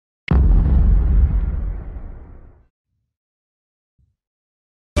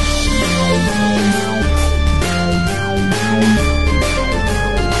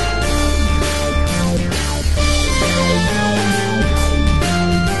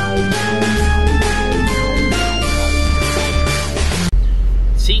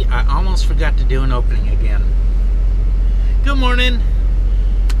forgot to do an opening again. Good morning.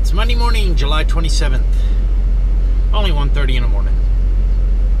 It's Monday morning, July 27th. Only 1:30 in the morning.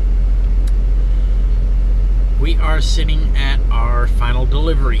 We are sitting at our final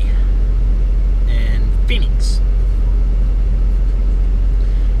delivery in Phoenix.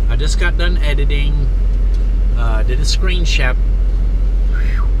 I just got done editing. Did a screen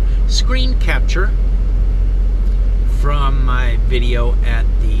capture from my video at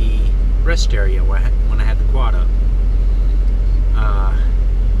the rest area when I had the quad up.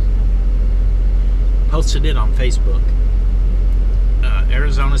 Posted it on Facebook.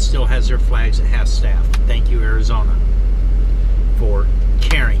 Arizona still has their flags at half staff. Thank you, Arizona, for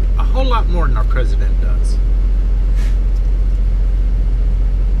caring a whole lot more than our president does.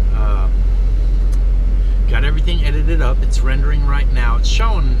 Got everything edited up. It's rendering right now. It's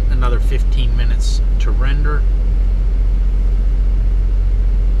showing another 15 minutes to render.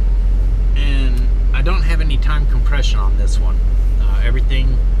 And I don't have any time compression on this one.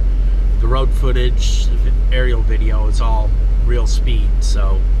 Everything, the road footage, the aerial video is all real speed,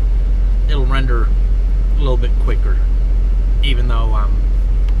 so it'll render a little bit quicker, even though I'm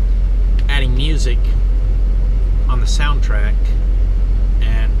adding music on the soundtrack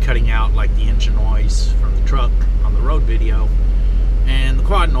and cutting out like the engine noise from the truck on the road video and the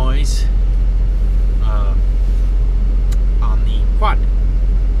quad noise on the quad.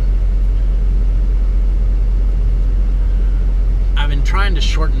 I've been trying to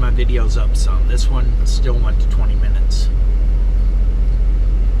shorten my videos up some. This one still went to 20 minutes.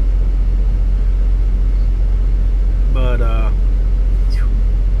 But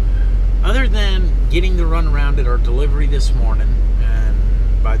other than getting the run around at our delivery this morning, and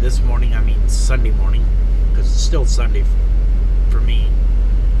by this morning I mean Sunday morning, because it's still Sunday for me.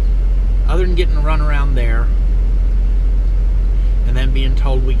 Other than getting the run around there, and then being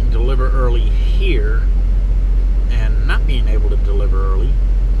told we can deliver early here, and not being able to deliver early,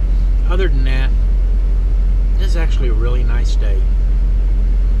 other than that, this is actually a really nice day.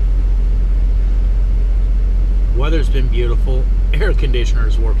 Weather's been beautiful. Air conditioner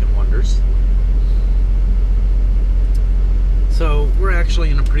is working wonders. So we're actually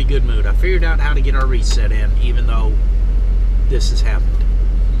in a pretty good mood. I figured out how to get our reset in, even though this has happened.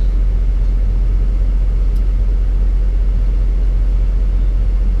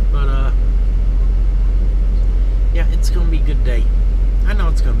 But yeah, it's gonna be a good day. I know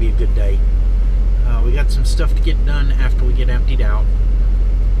it's gonna be a good day. We got some stuff to get done after we get emptied out.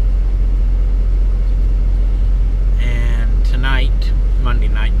 Tonight, Monday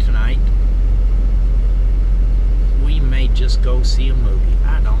night tonight, we may just go see a movie.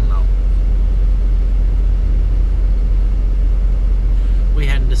 I don't know. We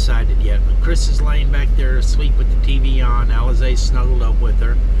hadn't decided yet, but Chris is laying back there asleep with the TV on. Alizé's snuggled up with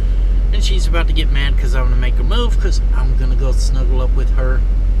her, and she's about to get mad because I'm going to make her move, because I'm going to go snuggle up with her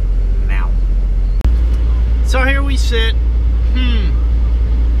now. So here we sit.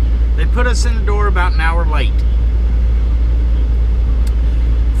 They put us in the door about an hour late.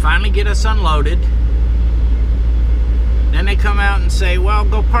 Finally get us unloaded. Then they come out and say, well,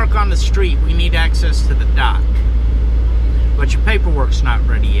 go park on the street. We need access to the dock. But your paperwork's not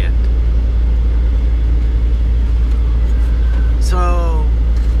ready yet. So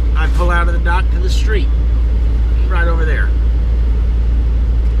I pull out of the dock to the street. Right over there.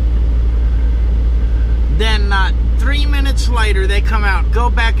 Then not 3 minutes later, they come out,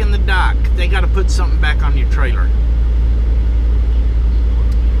 go back in the dock. They got to put something back on your trailer.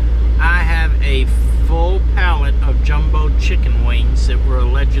 I have a full pallet of jumbo chicken wings that were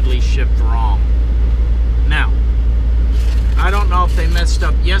allegedly shipped wrong. Now, I don't know if they messed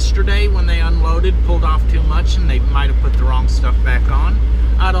up yesterday when they unloaded, pulled off too much, and they might have put the wrong stuff back on.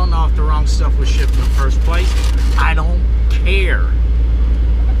 I don't know if the wrong stuff was shipped in the first place. I don't care.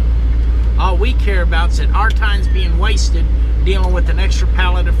 All we care about is that our time's being wasted dealing with an extra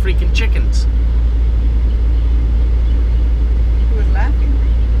pallet of freaking chickens. Who was laughing?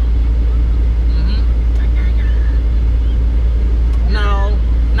 No,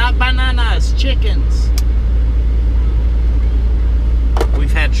 not bananas, chickens.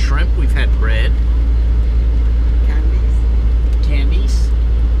 We've had shrimp, we've had bread. Candies.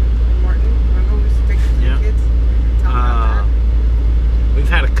 Morton, remember we used to take it to the kids? Tell them about that. We've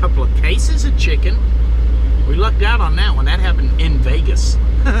had a couple of cases of chicken. We lucked out on that one. That happened in Vegas.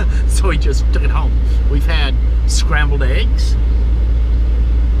 So we just took it home. We've had scrambled eggs.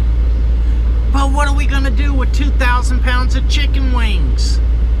 But what are we going to do with 2,000 pounds of chicken wings?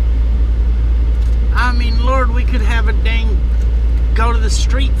 I mean, Lord, we could have a go to the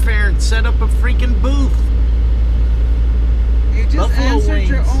street fair and set up a freaking booth. You just Buffalo answered wings.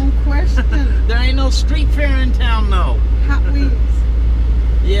 your own question. There ain't no street fair in town, though. Hot wings.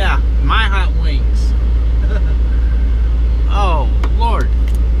 Yeah, my hot wings. Oh, Lord.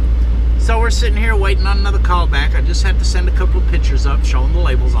 So we're sitting here waiting on another callback. I just had to send a couple of pictures up showing the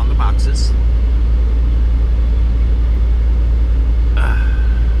labels on the boxes. I'm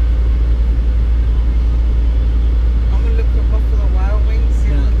gonna look for Buffalo Wild Wings, see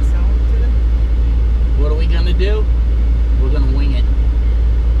if we can sell them to them. What are we going to do? We're going to wing it.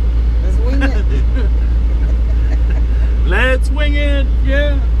 Let's wing it. Let's wing it,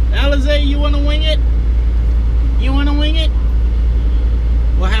 yeah. Alizé, you want to wing it? You want to wing it?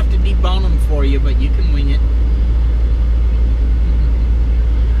 We'll have to debone them for you, but you can wing it.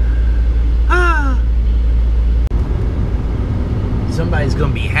 Ah. Somebody's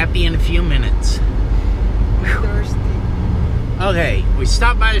going to be happy in a few minutes. I'm thirsty. Okay, we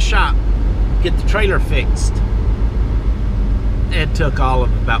stopped by a shop, get the trailer fixed. It took all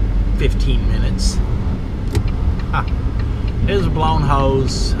of about 15 minutes. It was a blown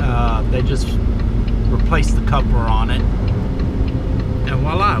hose. They just replaced the coupler on it. And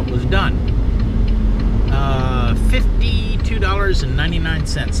voila, it was done.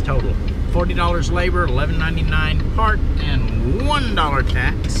 $52.99 total. $40 labor, $11.99 part, and $1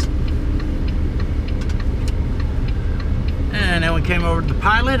 tax. And then we came over to the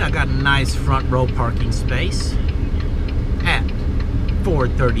Pilot. I got a nice front row parking space at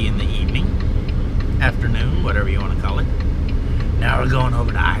 4:30 in the evening, afternoon, whatever you want to call it. Now we're going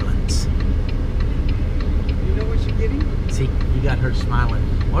over to Islands. You know what you're getting? See, you got her smiling.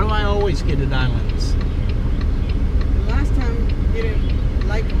 What do I always get at Islands? The last time you didn't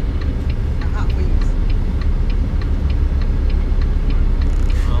like them, the hot wings.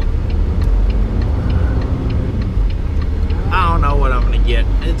 Well, I don't know what I'm gonna get.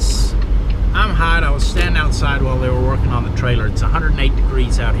 I'm hot. I was standing outside while they were working on the trailer. It's 108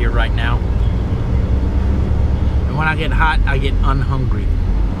 degrees out here right now. And when I get hot, I get unhungry.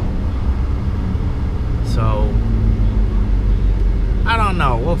 So, I don't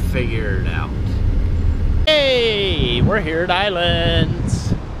know. We'll figure it out. Hey, we're here at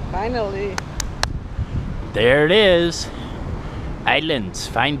Islands. Finally. There it is. Islands,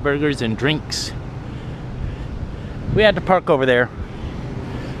 fine burgers and drinks. We had to park over there.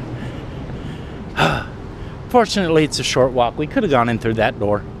 Fortunately, it's a short walk. We could have gone in through that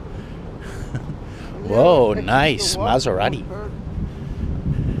door. Whoa, nice Maserati.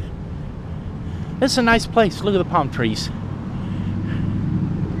 It's a nice place. Look at the palm trees.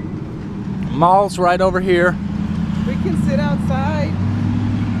 Mall's right over here. We can sit outside.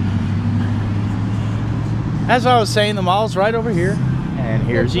 As I was saying, the mall's right over here. And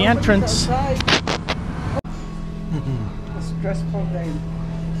here's the entrance. A stressful day.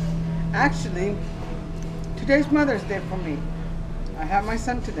 Actually, today's Mother's Day for me. I have my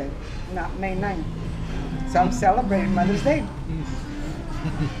son today, not May 9th. So I'm celebrating Mother's Day.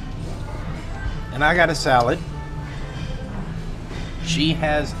 And I got a salad. She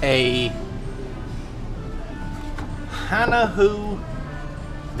has a Hanahu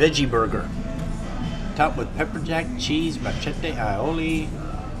veggie burger, topped with pepper jack, cheese, machete aioli,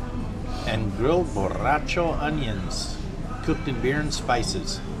 and grilled borracho onions, cooked in beer and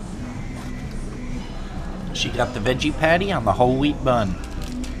spices. She got the veggie patty on the whole wheat bun.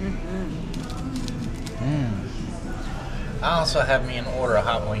 I also have me an order of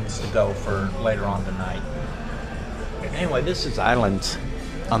hot wings to go for later on tonight. Anyway, this is Islands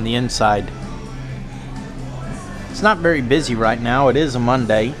on the inside. It's not very busy right now. It is a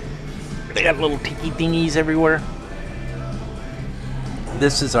Monday. They got little tiki thingies everywhere.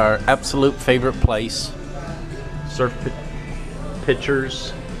 This is our absolute favorite place. Surf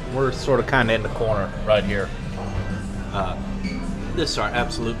pictures. We're sort of kind of in the corner right here. This is our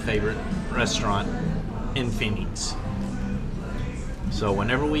absolute favorite restaurant in Phoenix. So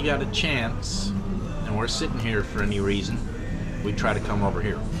whenever we got a chance and we're sitting here for any reason, we try to come over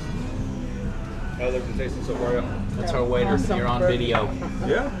here. How's everything tasting so far? That's our waiter. Awesome. You're on video.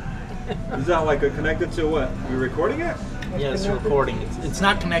 Yeah? Is that like connected to what? You recording it? Yeah, it's recording. It's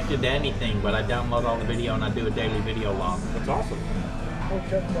not connected to anything, but I download all the video and I do a daily video log. That's awesome. Oh,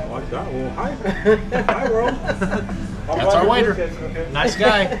 check that. Like that. Well, hi. Hi, world. That's our waiter. Nice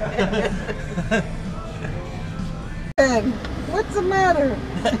guy. Ben, what's the matter?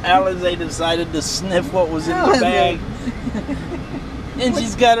 Alizé decided to sniff what was in the bag. And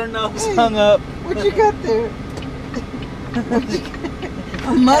she's got her nose hung up. What you got there? What you got?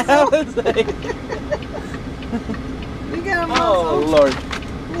 A muzzle? Alizé. You got a muzzle? Oh, Lord.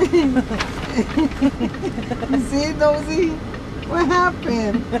 You see, Nosy? What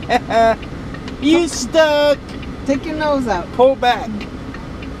happened? You stuck. Take your nose out. Pull back.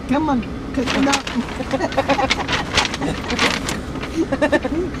 Come on. Cut it out.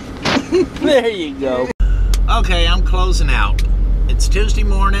 There you go. Okay, I'm closing out. It's Tuesday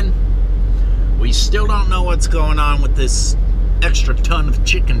morning. We still don't know what's going on with this extra ton of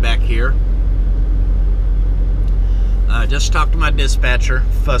chicken back here. Just talked to my dispatcher,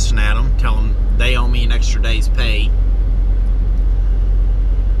 fussing at them, telling them they owe me an extra day's pay.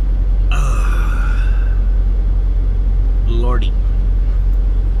 Lordy.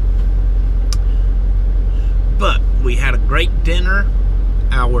 But we had a great dinner.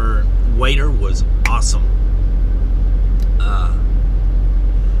 Our waiter was awesome.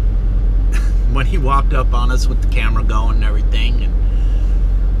 When he walked up on us with the camera going and everything,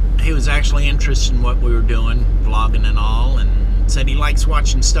 and he was actually interested in what we were doing, vlogging and all, and said he likes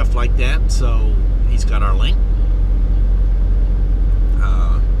watching stuff like that, so he's got our link.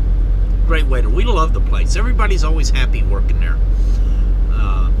 Great waiter. We love the place. Everybody's always happy working there.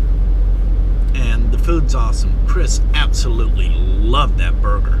 And the food's awesome. Chris absolutely loved that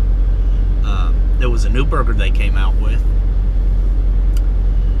burger. There was a new burger they came out with.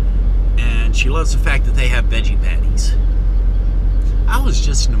 And she loves the fact that they have veggie patties. I was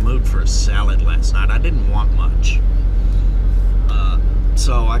just in the mood for a salad last night. I didn't want much.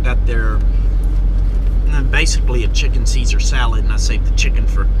 So I got their basically a chicken Caesar salad, and I saved the chicken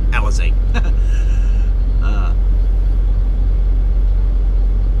for Alizé.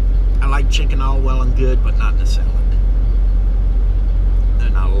 I like chicken all well and good, but not in a salad.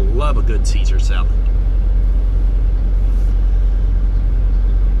 And I love a good Caesar salad.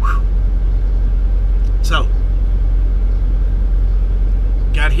 Whew. So,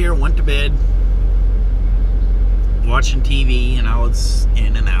 got here, went to bed, watching TV, and I was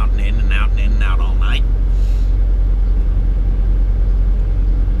in and out and in and out and in and out all night.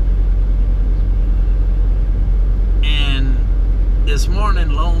 And this morning,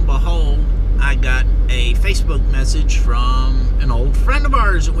 lo and behold, I got a Facebook message from an old friend of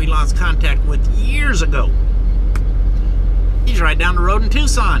ours that we lost contact with years ago. He's right down the road in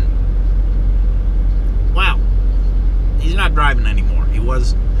Tucson. Wow. He's not driving anymore. He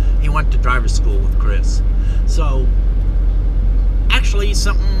went to driver's school with Chris. So, actually,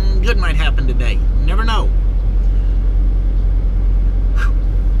 something good might happen today. You never know. Whew.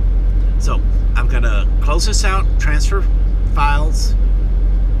 So, I've got to close this out, transfer files,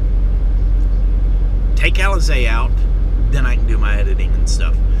 take Alizé out, then I can do my editing and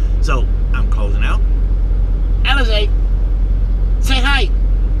stuff. So, I'm closing out. Alizé, say hi.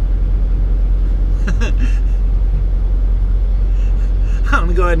 I'm going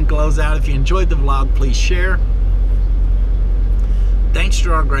to go ahead and close out. If you enjoyed the vlog, please share. Thanks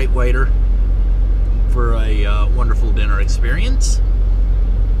to our great waiter for a wonderful dinner experience.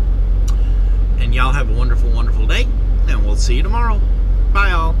 And y'all have a wonderful, wonderful day. And we'll see you tomorrow.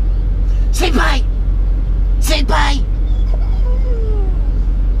 Bye, all. Say bye. Say bye.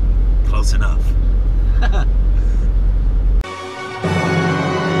 Close enough.